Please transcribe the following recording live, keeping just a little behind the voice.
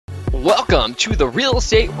Welcome to the Real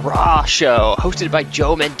Estate Raw Show, hosted by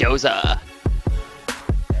Joe Mendoza.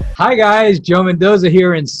 Hi guys, Joe Mendoza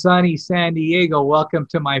here in sunny San Diego. Welcome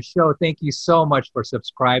to my show. Thank you so much for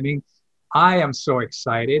subscribing. I am so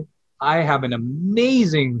excited. I have an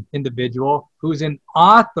amazing individual who's an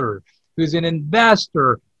author, who's an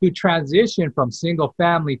investor, who transitioned from single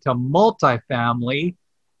family to multifamily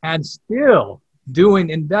and still doing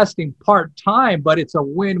investing part-time, but it's a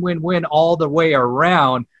win-win-win all the way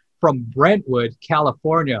around from Brentwood,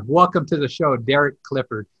 California. Welcome to the show, Derek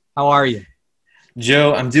Clifford. How are you?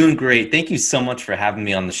 Joe, I'm doing great. Thank you so much for having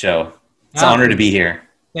me on the show. It's an honor to be here.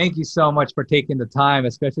 Thank you so much for taking the time,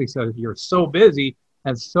 especially so you're so busy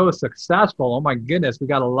and so successful. Oh my goodness, we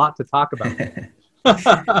got a lot to talk about.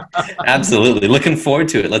 Absolutely. Looking forward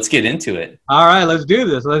to it. Let's get into it. All right, let's do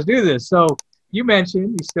this. Let's do this. So you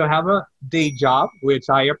mentioned you still have a day job, which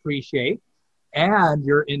I appreciate, and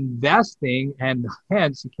you're investing, and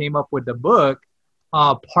hence you came up with the book,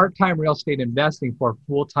 Part-Time Real Estate Investing for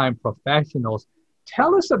Full-Time Professionals.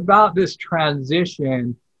 Tell us about this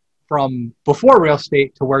transition from before real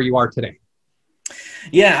estate to where you are today.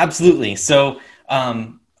 Yeah, absolutely. So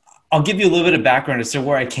I'll give you a little bit of background as to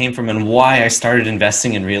where I came from and why I started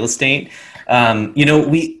investing in real estate.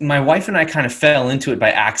 My wife and I kind of fell into it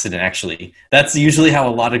by accident, actually. That's usually how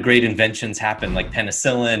a lot of great inventions happen, like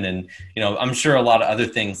penicillin and, I'm sure a lot of other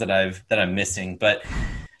things that I'm missing. But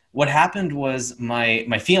what happened was my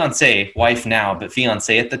fiance, wife now, but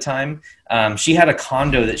fiance at the time, she had a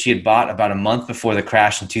condo that she had bought about a month before the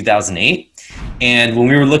crash in 2008. And when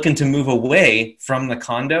we were looking to move away from the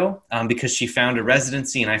condo, because she found a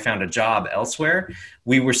residency and I found a job elsewhere,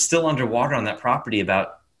 we were still underwater on that property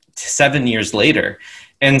about 7 years later.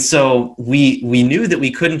 And so we knew that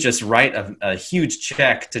we couldn't just write a huge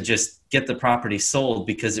check to just get the property sold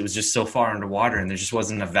because it was just so far underwater and there just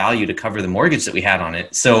wasn't enough value to cover the mortgage that we had on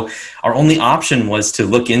it. So our only option was to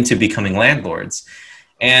look into becoming landlords.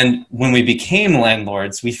 And when we became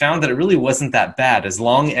landlords, we found that it really wasn't that bad as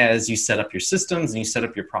long as you set up your systems and you set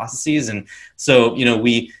up your processes. And so,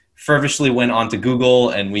 we fervently went onto Google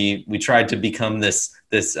and we tried to become this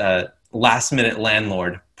last minute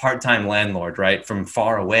landlord, part-time landlord, right, from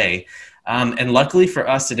far away. And luckily for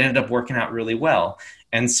us, it ended up working out really well.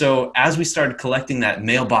 And so as we started collecting that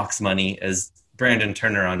mailbox money, as Brandon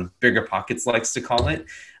Turner on Bigger Pockets likes to call it,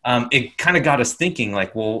 it kind of got us thinking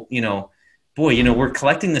like, well, we're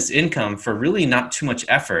collecting this income for really not too much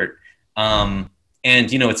effort. And,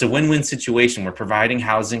 it's a win-win situation. We're providing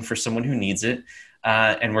housing for someone who needs it.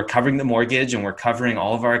 And we're covering the mortgage and we're covering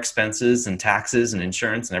all of our expenses and taxes and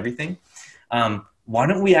insurance and everything. Why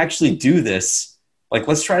don't we actually do this? Like,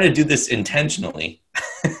 let's try to do this intentionally.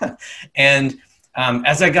 And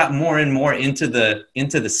as I got more and more into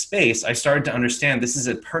the space, I started to understand this is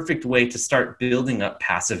a perfect way to start building up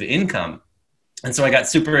passive income. And so I got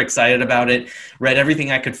super excited about it, read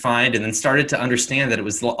everything I could find, and then started to understand that it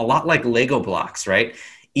was a lot like Lego blocks, right?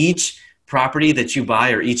 Each property that you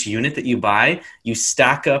buy or each unit that you buy, you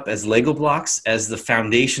stack up as Lego blocks as the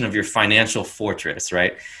foundation of your financial fortress,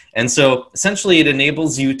 right? And so essentially it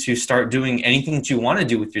enables you to start doing anything that you want to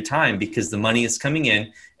do with your time because the money is coming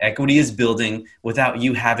in, equity is building without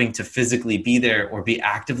you having to physically be there or be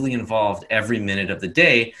actively involved every minute of the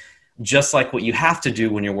day, just like what you have to do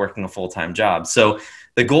when you're working a full-time job. So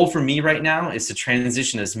the goal for me right now is to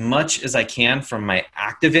transition as much as I can from my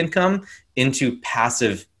active income into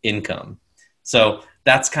passive income. So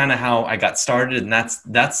that's kind of how I got started. And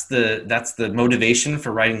that's the motivation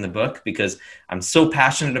for writing the book, because I'm so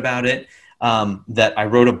passionate about it that I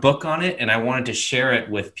wrote a book on it and I wanted to share it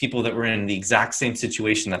with people that were in the exact same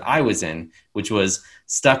situation that I was in, which was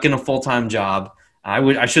stuck in a full-time job.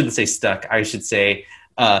 I shouldn't say stuck. I should say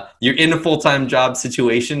you're in a full-time job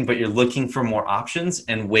situation, but you're looking for more options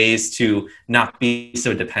and ways to not be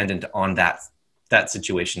so dependent on that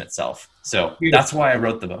situation itself. So that's why I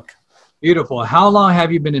wrote the book. Beautiful. How long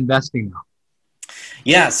have you been investing now?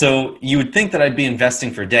 Yeah, so you would think that I'd be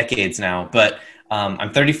investing for decades now, but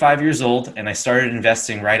I'm 35 years old and I started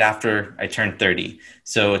investing right after I turned 30.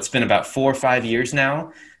 So it's been about 4 or 5 years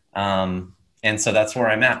now. And so that's where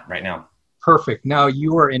I'm at right now. Perfect. Now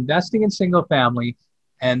you were investing in single family,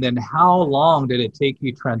 and then how long did it take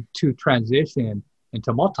you to transition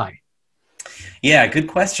into multi? Yeah, good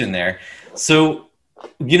question there. So,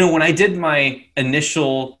 when I did my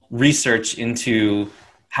initial research into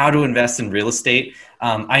how to invest in real estate,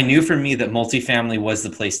 I knew for me that multifamily was the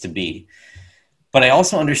place to be. But I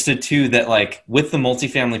also understood too that like with the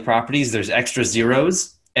multifamily properties, there's extra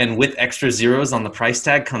zeros, and with extra zeros on the price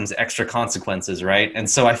tag comes extra consequences, right? And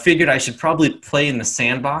so I figured I should probably play in the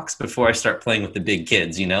sandbox before I start playing with the big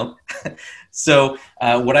kids, So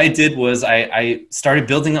what I did was I started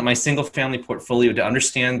building up my single family portfolio to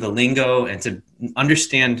understand the lingo and to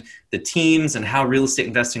understand the teams and how real estate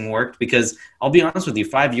investing worked. Because I'll be honest with you,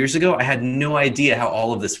 5 years ago, I had no idea how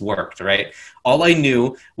all of this worked, right? All I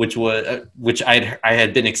knew, which I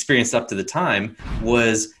had been experienced up to the time,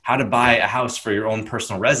 was how to buy a house for your own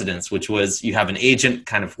personal residence, which was you have an agent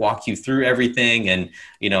kind of walk you through everything, and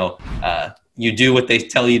you do what they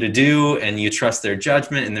tell you to do, and you trust their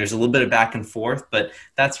judgment, and there's a little bit of back and forth, but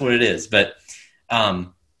that's what it is. But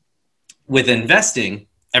with investing,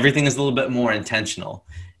 everything is a little bit more intentional.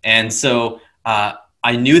 And so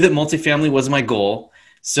I knew that multifamily was my goal.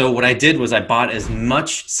 So what I did was I bought as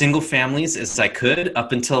much single families as I could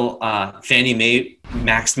up until Fannie Mae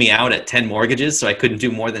maxed me out at 10 mortgages. So I couldn't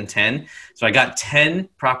do more than 10. So I got 10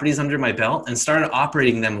 properties under my belt and started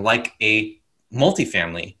operating them like a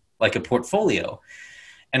multifamily, like a portfolio.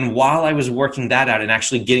 And while I was working that out and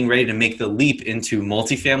actually getting ready to make the leap into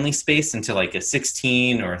multifamily space, into like a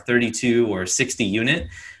 16 or a 32 or a 60 unit,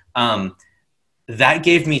 that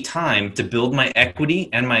gave me time to build my equity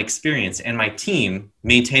and my experience and my team,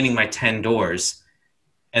 maintaining my 10 doors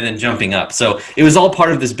and then jumping up. So it was all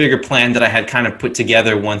part of this bigger plan that I had kind of put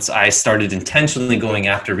together once I started intentionally going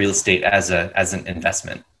after real estate as an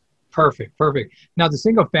investment. Perfect. Now, the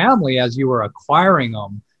single family, as you were acquiring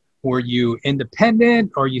them, were you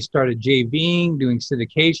independent or you started JVing, doing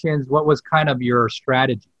syndications? What was kind of your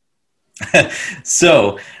strategy?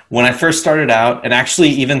 So when I first started out, and actually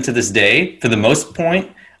even to this day, for the most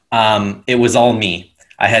point, it was all me.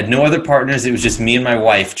 I had no other partners. It was just me and my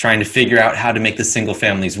wife trying to figure out how to make the single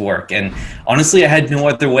families work. And honestly, I had no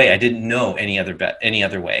other way. I didn't know any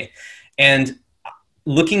other way. And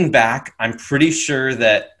looking back, I'm pretty sure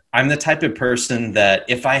that I'm the type of person that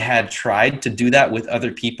if I had tried to do that with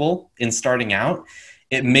other people in starting out,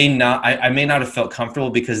 I may not have felt comfortable,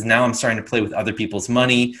 because now I'm starting to play with other people's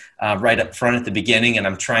money right up front at the beginning. And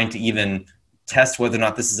I'm trying to even test whether or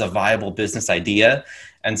not this is a viable business idea.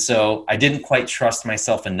 And so I didn't quite trust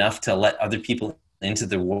myself enough to let other people into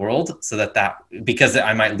the world because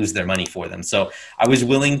I might lose their money for them. So I was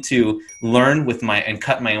willing to learn and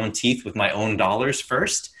cut my own teeth with my own dollars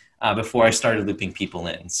first before I started looping people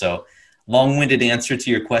in. So long-winded answer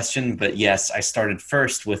to your question, but yes, I started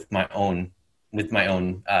first with my own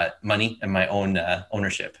money and my own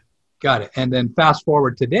ownership. Got it. And then fast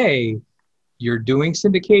forward today, you're doing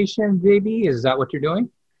syndication, JV? Is that what you're doing?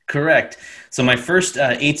 Correct. So my first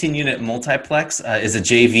 18-unit multiplex is a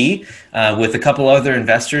JV with a couple other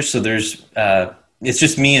investors. So it's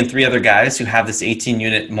just me and 3 other guys who have this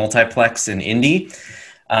 18-unit multiplex in Indy.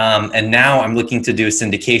 And now I'm looking to do a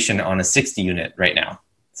syndication on a 60-unit right now.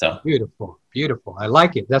 So Beautiful. I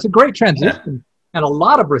like it. That's a great transition. Yeah. And a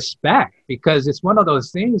lot of respect, because it's one of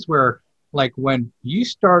those things where, like, when you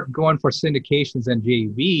start going for syndications and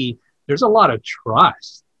JV, there's a lot of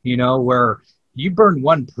trust, where you burn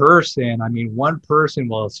one person. I mean, one person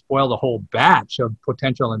will spoil the whole batch of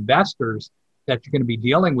potential investors that you're going to be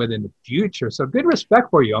dealing with in the future. So good respect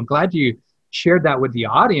for you. I'm glad you shared that with the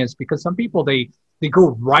audience, because some people, they go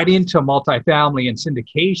right into multifamily and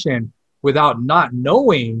syndication without not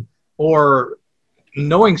knowing or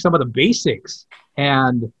knowing some of the basics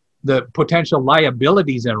and the potential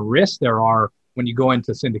liabilities and risks there are when you go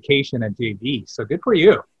into syndication and JV. So good for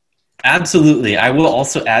you. Absolutely. I will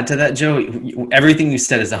also add to that, Joe, everything you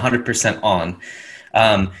said is 100% on.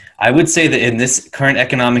 I would say that in this current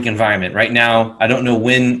economic environment right now, I don't know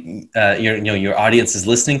when your audience is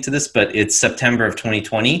listening to this, but it's September of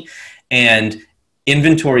 2020, and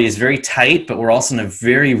inventory is very tight, but we're also in a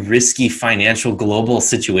very risky financial global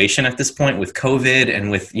situation at this point with COVID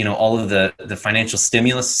and with all of the financial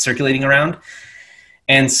stimulus circulating around.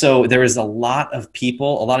 And so there is a lot of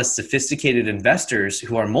people, a lot of sophisticated investors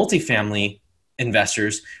who are multifamily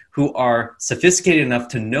investors who are sophisticated enough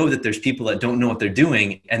to know that there's people that don't know what they're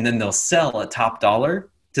doing, and then they'll sell at top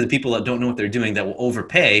dollar to the people that don't know what they're doing, that will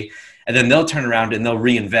overpay. And then they'll turn around and they'll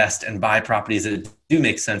reinvest and buy properties that do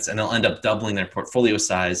make sense, and they'll end up doubling their portfolio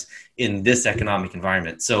size in this economic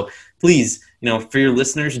environment. So please, for your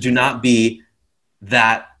listeners, do not be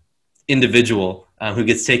that individual who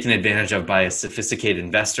gets taken advantage of by a sophisticated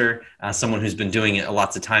investor, someone who's been doing it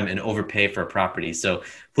lots of time and overpay for a property. So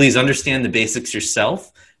please understand the basics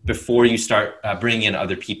yourself before you start bringing in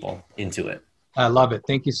other people into it. I love it.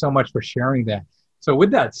 Thank you so much for sharing that. So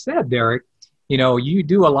with that said, Derek, you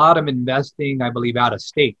do a lot of investing, I believe, out of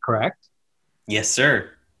state, correct? Yes,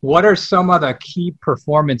 sir. What are some of the key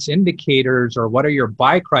performance indicators, or what are your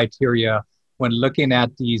buy criteria when looking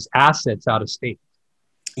at these assets out of state?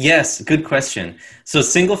 Yes, good question. So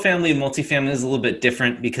single family and multifamily is a little bit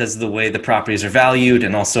different because of the way the properties are valued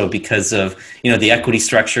and also because of, the equity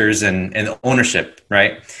structures and the ownership,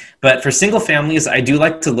 right? But for single families, I do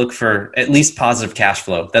like to look for at least positive cash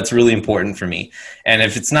flow. That's really important for me. And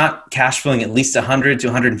if it's not cash flowing at least $100 to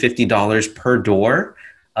 $150 per door,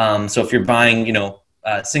 so if you're buying,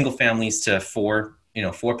 single families to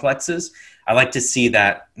fourplexes, I like to see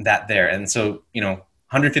that there. And so,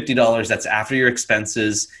 $150, that's after your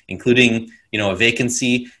expenses, including, a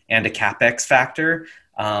vacancy and a CapEx factor,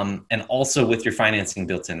 and also with your financing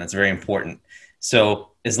built in. That's very important. So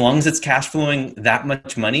as long as it's cash flowing that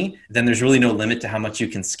much money, then there's really no limit to how much you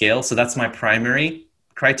can scale. So that's my primary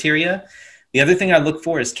criteria. The other thing I look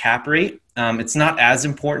for is cap rate. It's not as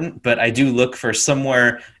important, but I do look for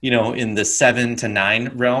somewhere, in the 7 to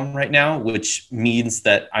 9 realm right now, which means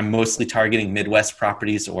that I'm mostly targeting Midwest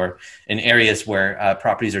properties or in areas where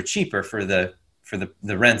properties are cheaper for the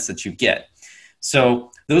rents that you get.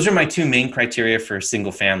 So those are my two main criteria for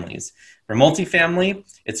single families. For multifamily,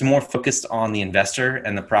 it's more focused on the investor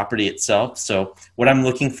and the property itself. So what I'm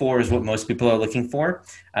looking for is what most people are looking for,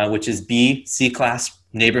 which is B, C-class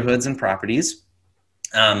neighborhoods and properties.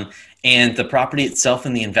 And the property itself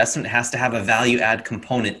and the investment has to have a value add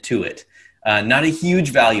component to it. Not a huge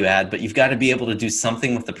value add, but you've got to be able to do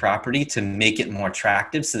something with the property to make it more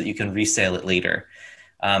attractive so that you can resale it later.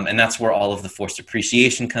 And that's where all of the forced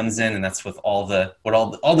appreciation comes in, and that's with all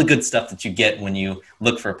the good stuff that you get when you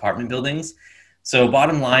look for apartment buildings. So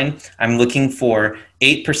bottom line, I'm looking for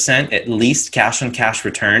 8% at least cash on cash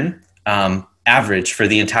return, average for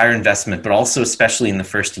the entire investment, but also especially in the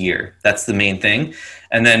first year. That's the main thing.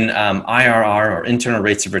 And then IRR, or internal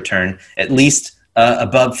rates of return, at least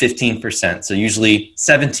above 15%. So usually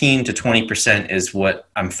 17 to 20% is what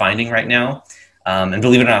I'm finding right now. And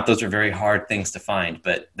believe it or not, those are very hard things to find,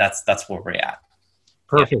 but that's where we're at.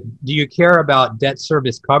 Perfect. Yeah. Do you care about debt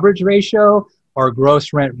service coverage ratio or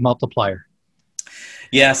gross rent multiplier?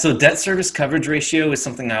 Yeah, so debt service coverage ratio is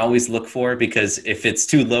something I always look for, because if it's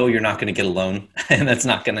too low, you're not going to get a loan, and it's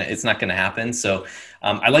not going to happen. So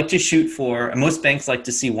I like to shoot for, most banks like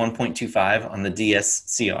to see 1.25 on the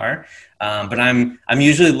DSCR, but I'm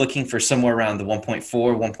usually looking for somewhere around the 1.4,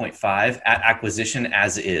 1.5 at acquisition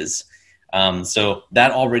as is. So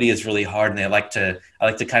that already is really hard, and I like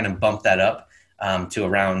to kind of bump that up to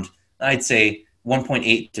around, I'd say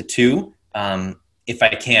 1.8 to 2 if I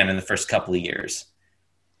can in the first couple of years.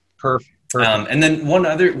 Perfect. And then one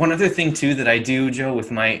other thing too that I do, Joe,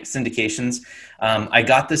 with my syndications, I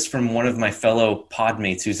got this from one of my fellow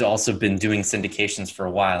podmates who's also been doing syndications for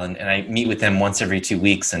a while, and I meet with him once every 2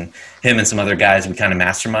 weeks, and him and some other guys, we kind of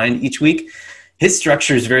mastermind each week. His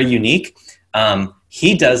structure is very unique.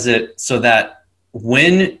 He does it so that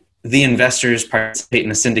when the investors participate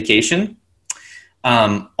in a syndication,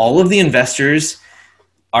 all of the investors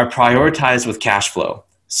are prioritized with cash flow.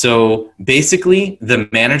 So basically, the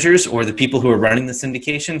managers or the people who are running the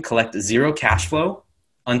syndication collect zero cash flow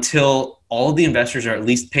until all the investors are at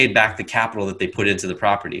least paid back the capital that they put into the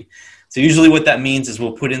property. So usually what that means is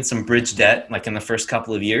we'll put in some bridge debt, like in the first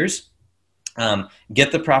couple of years,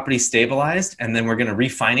 get the property stabilized, and then we're going to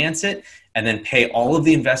refinance it and then pay all of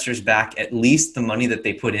the investors back at least the money that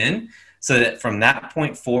they put in, so that from that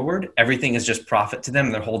point forward, everything is just profit to them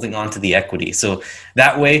and they're holding on to the equity. So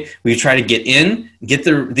that way we try to get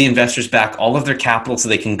the investors back all of their capital so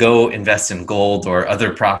they can go invest in gold or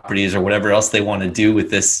other properties or whatever else they want to do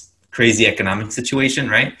with this crazy economic situation,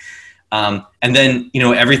 right? And then,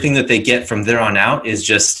 everything that they get from there on out is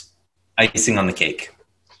just icing on the cake.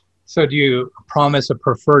 So do you promise a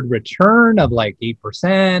preferred return of like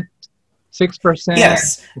 8%, 6%?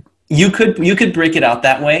 Yes. You could break it out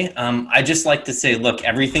that way. I just like to say, look,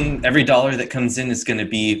 every dollar that comes in is going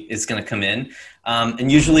to come in, and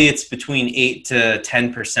usually it's between 8 to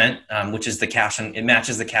 10%, which is it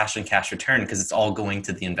matches the cash on cash return because it's all going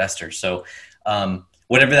to the investor. So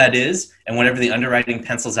whatever that is, and whatever the underwriting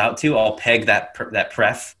pencils out to, I'll peg that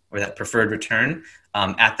pref or that preferred return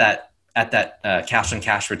at that cash on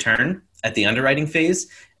cash return at the underwriting phase.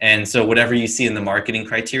 And so whatever you see in the marketing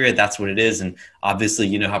criteria, that's what it is. And obviously,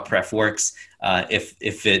 you know how pref works.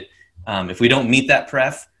 If we don't meet that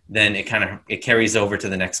pref, then it carries over to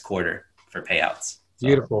the next quarter for payouts. So.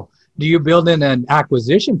 Beautiful. Do you build in an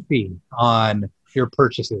acquisition fee on your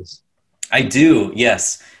purchases? I do,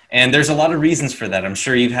 yes. And there's a lot of reasons for that. I'm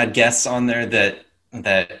sure you've had guests on there that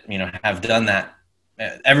have done that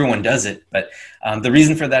everyone does it, but the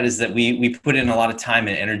reason for that is that we put in a lot of time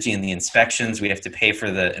and energy in the inspections. We have to pay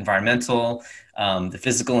for the environmental, the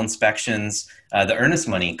physical inspections, the earnest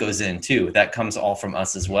money goes in too. That comes all from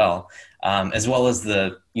us as well as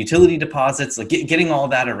the utility deposits. Like getting all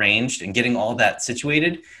that arranged and getting all that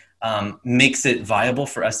situated makes it viable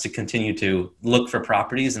for us to continue to look for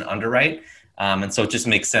properties and underwrite. And so it just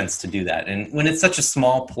makes sense to do that. And when it's such a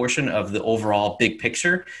small portion of the overall big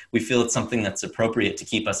picture, we feel it's something that's appropriate to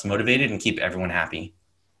keep us motivated and keep everyone happy.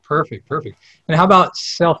 Perfect. And how about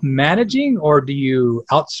self-managing, or do you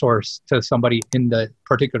outsource to somebody in the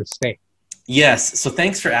particular state? Yes. So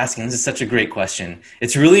thanks for asking. This is such a great question.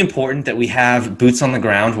 It's really important that we have boots on the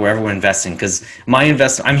ground wherever we're investing, because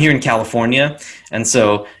I'm here in California. And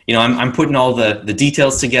so, I'm putting all the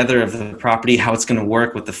details together of the property, how it's going to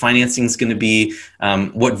work, what the financing is going to be,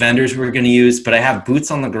 what vendors we're going to use. But I have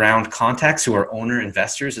boots on the ground contacts who are owner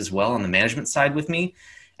investors as well on the management side with me.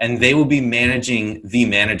 And they will be managing the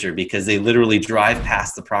manager because they literally drive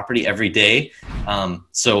past the property every day.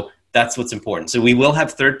 So that's what's important. So we will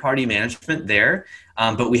have third-party management there,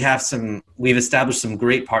 but we've established some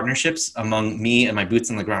great partnerships among me and my boots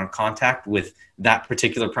on the ground contact with that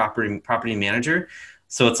particular property manager.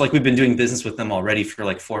 So it's like we've been doing business with them already for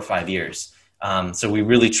like 4 or 5 years. So we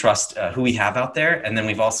really trust who we have out there. And then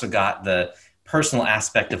we've also got the personal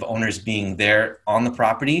aspect of owners being there on the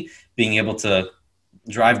property, being able to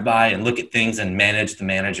drive by and look at things and manage the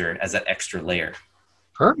manager as that extra layer.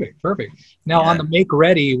 Perfect. Now, on the make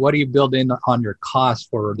ready, what do you build in on your cost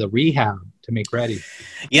for the rehab to make ready?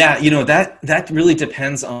 Yeah, that really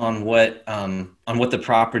depends on what the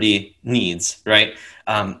property needs, right?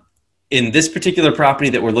 In this particular property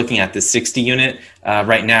that we're looking at, this 60 unit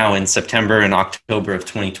right now in September and October of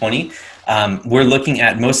 2020, we're looking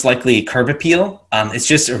at most likely curb appeal. It's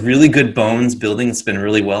just a really good bones building that's been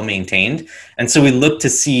really well maintained. And so we look to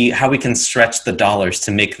see how we can stretch the dollars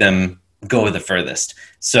to make them go the furthest.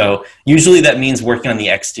 So usually that means working on the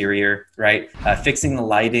exterior, right? Fixing the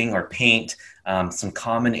lighting or paint, some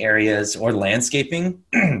common areas or landscaping.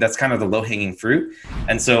 That's kind of the low-hanging fruit.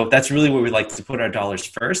 And so that's really where we like to put our dollars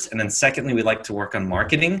first. And then secondly, we like to work on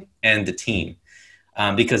marketing and the team.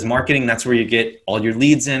 Because marketing, that's where you get all your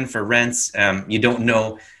leads in for rents. You don't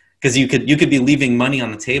know, because you could be leaving money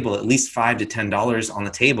on the table, at least $5 to $10 on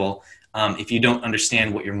the table, if you don't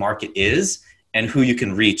understand what your market is and who you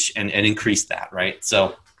can reach and increase that, right?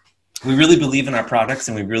 So we really believe in our products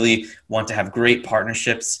and we really want to have great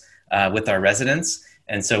partnerships with our residents.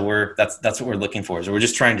 And so that's what we're looking for. So we're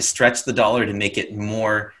just trying to stretch the dollar to make it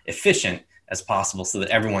more efficient as possible so that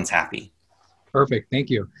everyone's happy. Perfect. Thank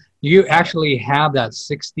you. You actually have that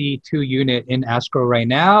 62 unit in escrow right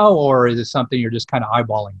now, or is it something you're just kind of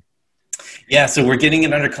eyeballing? Yeah. So we're getting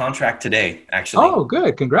it under contract today, actually. Oh,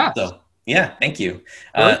 good. Congrats. So, yeah, thank you.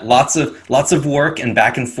 Lots of work and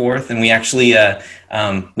back and forth, and we actually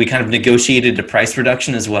we kind of negotiated a price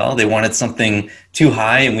reduction as well. They wanted something too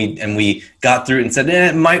high, and we got through it and said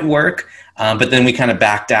it might work, but then we kind of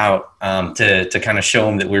backed out to kind of show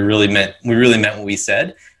them that we really meant what we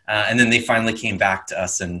said, and then they finally came back to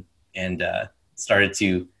us and started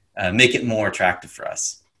to make it more attractive for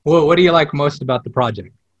us. Well, what do you like most about the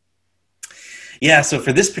project? Yeah, so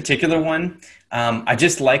for this particular one, I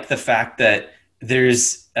just like the fact that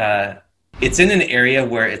it's in an area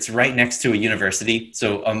where it's right next to a university.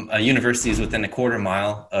 So a university is within a quarter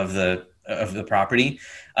mile of the property,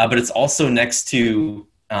 but it's also next to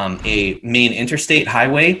a main interstate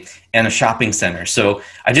highway and a shopping center. So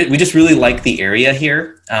we just really like the area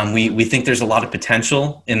here. We think there's a lot of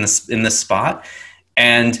potential in this spot,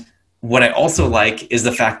 and what I also like is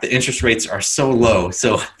the fact that interest rates are so low.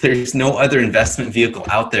 So there's no other investment vehicle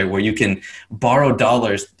out there where you can borrow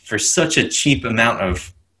dollars for such a cheap amount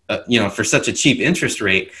of, for such a cheap interest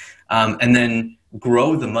rate, and then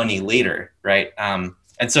grow the money later, right?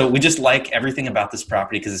 And so we just like everything about this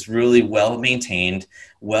property because it's really well maintained,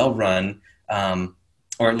 well run,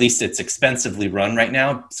 or at least it's expensively run right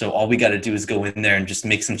now. So all we got to do is go in there and just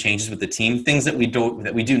make some changes with the team, things that we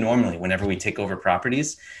do normally whenever we take over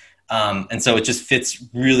properties. And so it just fits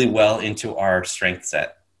really well into our strength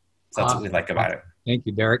set. So that's what we like about it. Thank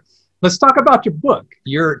you, Derek. Let's talk about your book.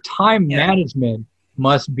 Your time management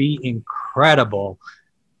must be incredible.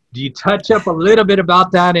 Do you touch up a little bit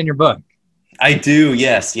about that in your book? I do.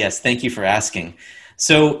 Yes. Thank you for asking.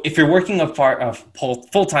 So if you're working a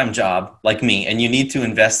full-time job like me and you need to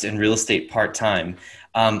invest in real estate part-time,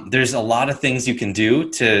 there's a lot of things you can do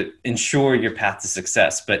to ensure your path to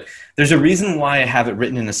success, but there's a reason why I have it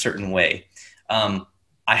written in a certain way.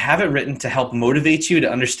 I have it written to help motivate you to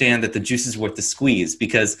understand that the juice is worth the squeeze,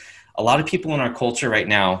 because a lot of people in our culture right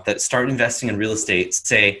now that start investing in real estate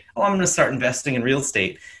say, oh, I'm going to start investing in real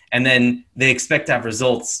estate. And then they expect to have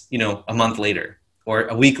results, a month later or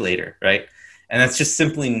a week later, right? And that's just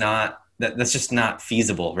simply that's just not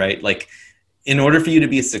feasible, right? Like, in order for you to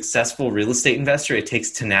be a successful real estate investor, it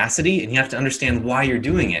takes tenacity, and you have to understand why you're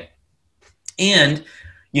doing it. And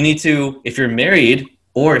you need to, if you're married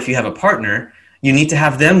or if you have a partner, you need to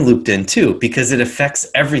have them looped in too, because it affects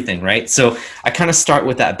everything, right? So I kind of start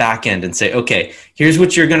with that back end and say, okay, here's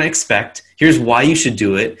what you're going to expect. Here's why you should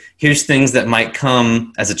do it. Here's things that might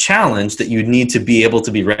come as a challenge that you need to be able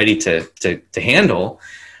to be ready to handle.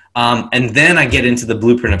 And then I get into the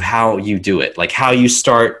blueprint of how you do it, like how you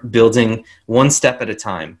start building one step at a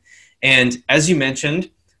time. And as you mentioned,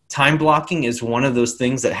 time blocking is one of those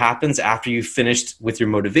things that happens after you've finished with your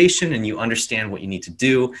motivation and you understand what you need to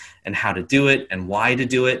do and how to do it and why to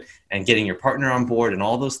do it and getting your partner on board and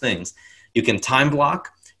all those things. You can time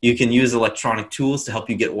block. You can use electronic tools to help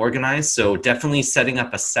you get organized. So definitely setting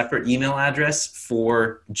up a separate email address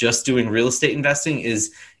for just doing real estate investing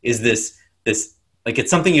is this like,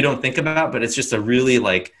 it's something you don't think about, but it's just a really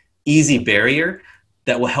like easy barrier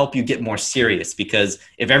that will help you get more serious, because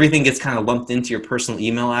if everything gets kind of lumped into your personal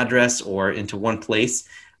email address or into one place,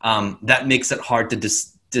 that makes it hard to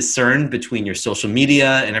discern between your social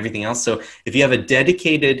media and everything else. So if you have a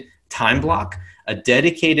dedicated time block, a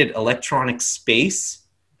dedicated electronic space,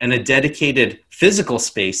 and a dedicated physical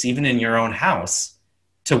space, even in your own house,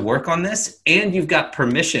 to work on this, and you've got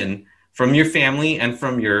permission from your family and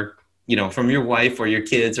from your wife or your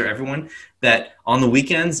kids or everyone, that on the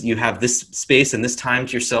weekends you have this space and this time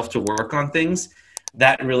to yourself to work on things,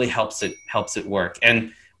 that really helps it work.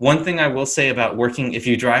 And one thing I will say about working, if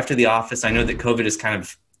you drive to the office, I know that COVID has kind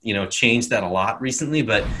of, changed that a lot recently,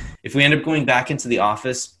 but if we end up going back into the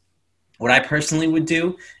office, what I personally would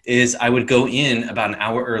do is I would go in about an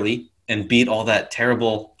hour early and beat all that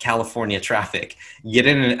terrible California traffic. Get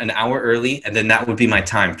in an hour early, and then that would be my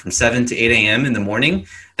time from 7 to 8 a.m. in the morning.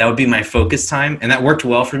 That would be my focus time. And that worked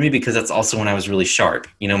well for me because that's also when I was really sharp.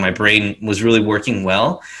 My brain was really working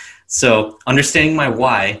well. So understanding my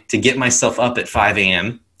why to get myself up at 5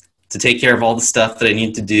 a.m., to take care of all the stuff that I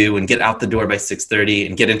need to do and get out the door by 6:30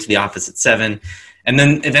 and get into the office at 7. And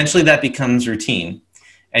then eventually that becomes routine.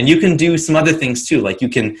 And you can do some other things too. Like you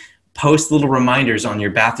can post little reminders on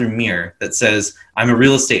your bathroom mirror that says, I'm a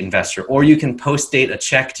real estate investor. Or you can post date a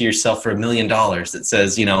check to yourself for $1 million that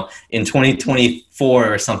says, in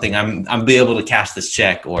 2024 or something, I'm be able to cash this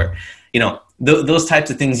check. Or, those types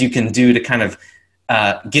of things you can do to kind of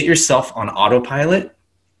get yourself on autopilot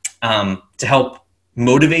to help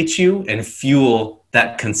motivate you and fuel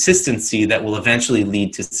that consistency that will eventually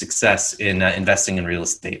lead to success in investing in real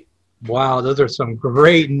estate. Wow, those are some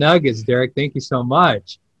great nuggets, Derek. Thank you so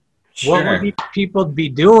much. Sure. What would people be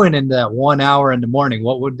doing in that 1 hour in the morning?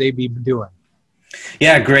 What would they be doing?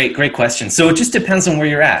 Yeah, great question. So it just depends on where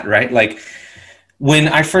you're at, right? Like when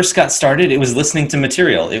I first got started, it was listening to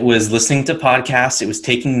material. It was listening to podcasts. It was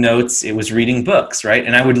taking notes. It was reading books, right?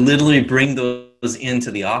 And I would literally bring those into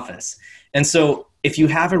the office. And so if you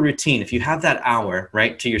have a routine, if you have that hour,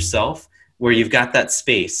 right, to yourself where you've got that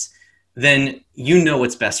space, then you know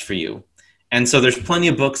what's best for you. And so there's plenty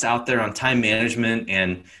of books out there on time management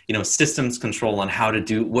and, systems control on how to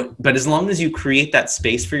do what, but as long as you create that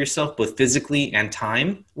space for yourself, both physically and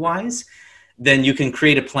time wise, then you can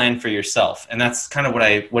create a plan for yourself. And that's kind of what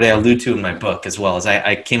I allude to in my book as well. As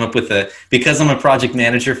I came up with because I'm a project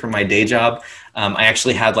manager for my day job, I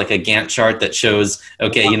actually had like a Gantt chart that shows,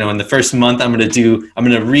 okay, in the first month I'm going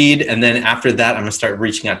to read. And then after that, I'm going to start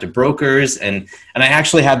reaching out to brokers. And I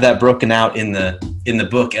actually have that broken out in the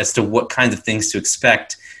book as to what kinds of things to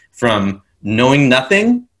expect from knowing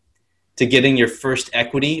nothing to getting your first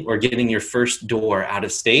equity or getting your first door out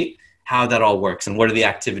of state, how that all works and what are the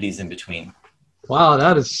activities in between. Wow,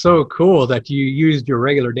 that is so cool that you used your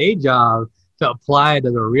regular day job to apply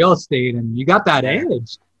to the real estate, and you got that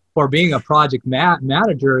edge for being a project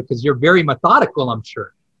manager because you're very methodical, I'm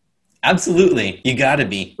sure. Absolutely. You got to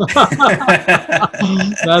be.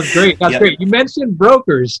 That's great. That's great. You mentioned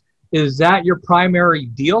brokers. Is that your primary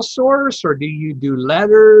deal source, or do you do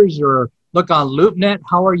letters or look on LoopNet?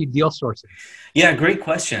 How are you deal sourcing? Yeah, great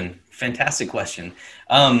question. Fantastic question.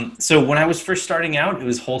 So when I was first starting out, it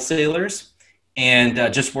was wholesalers. And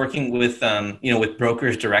just working with, with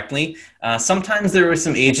brokers directly. Sometimes there were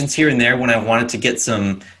some agents here and there when I wanted to get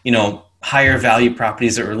some, higher value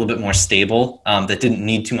properties that were a little bit more stable, that didn't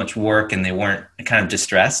need too much work and they weren't kind of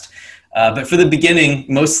distressed. But for the beginning,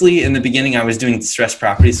 mostly in the beginning, I was doing distressed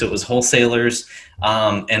property. So it was wholesalers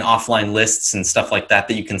and offline lists and stuff like that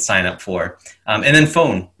that you can sign up for. And then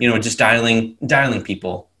phone, just dialing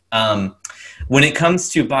people. When it comes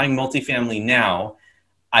to buying multifamily now,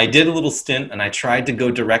 I did a little stint and I tried to go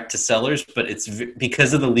direct to sellers, but it's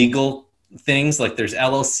because of the legal things, like there's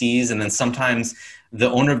LLCs, and then sometimes the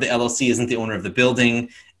owner of the LLC isn't the owner of the building,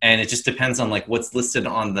 and it just depends on like what's listed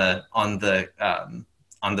on the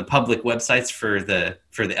public websites for the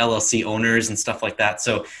LLC owners and stuff like that.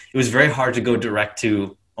 So it was very hard to go direct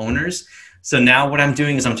to owners. So now what I'm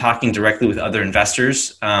doing is I'm talking directly with other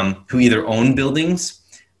investors who either own buildings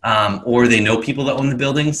or they know people that own the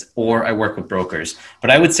buildings, or I work with brokers. But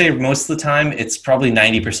I would say most of the time it's probably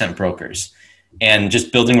 90% brokers, and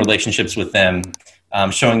just building relationships with them,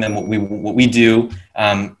 showing them what we do,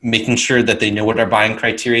 making sure that they know what our buying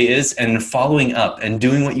criteria is, and following up and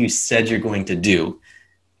doing what you said you're going to do.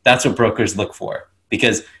 That's what brokers look for,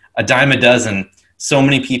 because a dime a dozen, so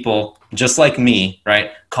many people just like me,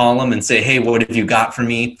 right, call them and say, hey, what have you got for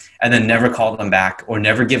me? And then never call them back or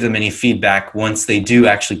never give them any feedback once they do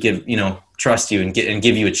actually trust you and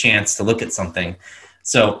give you a chance to look at something.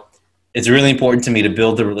 So it's really important to me to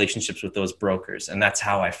build the relationships with those brokers. And that's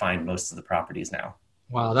how I find most of the properties now.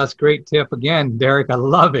 Wow, that's a great tip. Again, Derek, I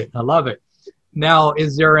love it. Now,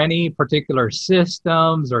 is there any particular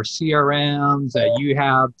systems or CRMs that you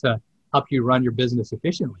have to help you run your business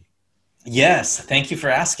efficiently? Yes, thank you for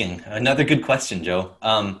asking. Another good question, Joe.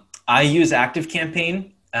 I use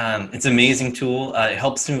ActiveCampaign. It's an amazing tool. It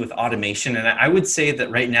helps me with automation, and I would say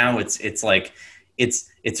that right now it's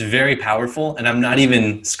very powerful, and I'm not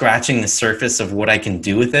even scratching the surface of what I can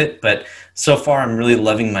do with it. But so far, I'm really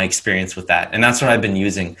loving my experience with that, and that's what I've been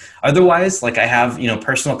using. Otherwise, like I have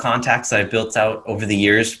personal contacts that I've built out over the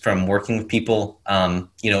years from working with people,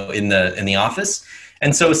 in the office.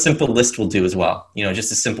 And so a simple list will do as well,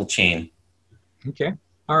 just a simple chain. Okay.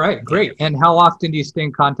 All right, great. And how often do you stay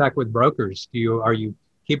in contact with brokers? Are you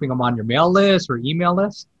keeping them on your mail list or email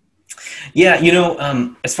list? Yeah,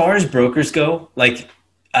 as far as brokers go, like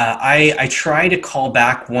I try to call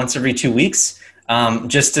back once every 2 weeks,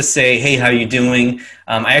 just to say, hey, how you doing?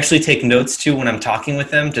 I actually take notes too when I'm talking with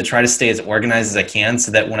them to try to stay as organized as I can,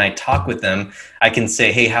 so that when I talk with them, I can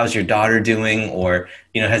say, hey, how's your daughter doing? Or,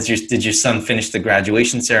 did your son finish the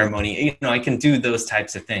graduation ceremony? I can do those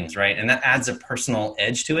types of things, right? And that adds a personal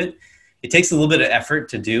edge to it. It takes a little bit of effort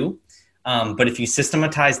to do. But if you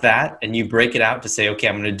systematize that and you break it out to say, okay,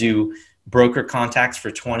 I'm going to do broker contacts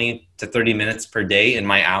for 20 to 30 minutes per day in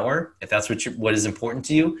my hour, if that's what is important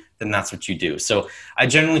to you, then that's what you do. So I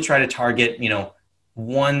generally try to target,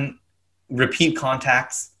 one repeat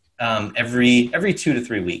contacts every 2 to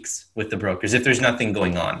 3 weeks with the brokers, if there's nothing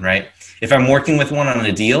going on, right? If I'm working with one on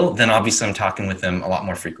a deal, then obviously I'm talking with them a lot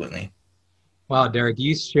more frequently. Wow, Derek,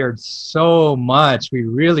 you shared so much. We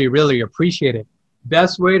really, really appreciate it.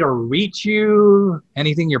 Best way to reach you,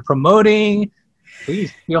 anything you're promoting,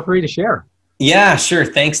 please feel free to share. Yeah, sure.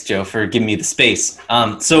 Thanks, Joe, for giving me the space.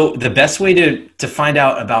 So the best way to find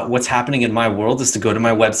out about what's happening in my world is to go to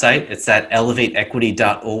my website. It's at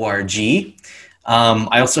elevateequity.org.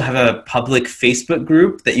 I also have a public Facebook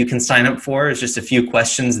group that you can sign up for. It's just a few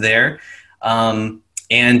questions there. And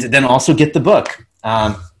then also get the book.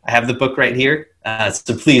 I have the book right here.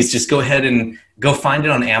 So please just go ahead and go find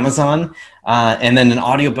it on Amazon. And then an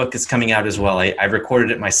audiobook is coming out as well. I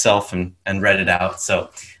recorded it myself and read it out.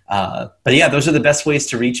 So, but yeah, those are the best ways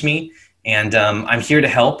to reach me. And I'm here to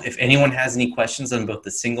help. If anyone has any questions on both the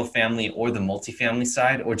single family or the multifamily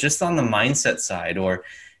side, or just on the mindset side, or,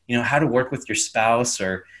 how to work with your spouse,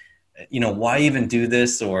 or, why even do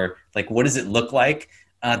this, or like, what does it look like?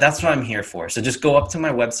 That's what I'm here for. So just go up to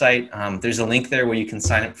my website. There's a link there where you can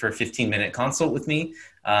sign up for a 15-minute consult with me.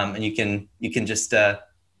 And you can just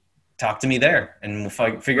talk to me there, and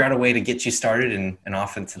we'll figure out a way to get you started and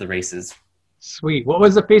off into the races. Sweet. What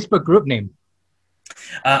was the Facebook group name?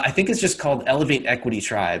 I think it's just called Elevate Equity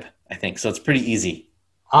Tribe, I think. So it's pretty easy.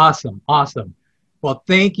 Awesome. Well,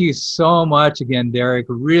 thank you so much again, Derek.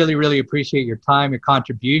 Really, really appreciate your time, your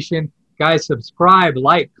contribution. Guys, subscribe,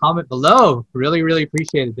 like, comment below. Really, really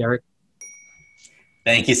appreciate it, Derek.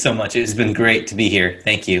 Thank you so much. It's been great to be here.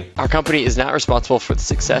 Thank you. Our company is not responsible for the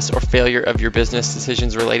success or failure of your business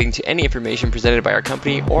decisions relating to any information presented by our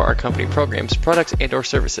company or our company programs, products, and/or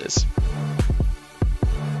services.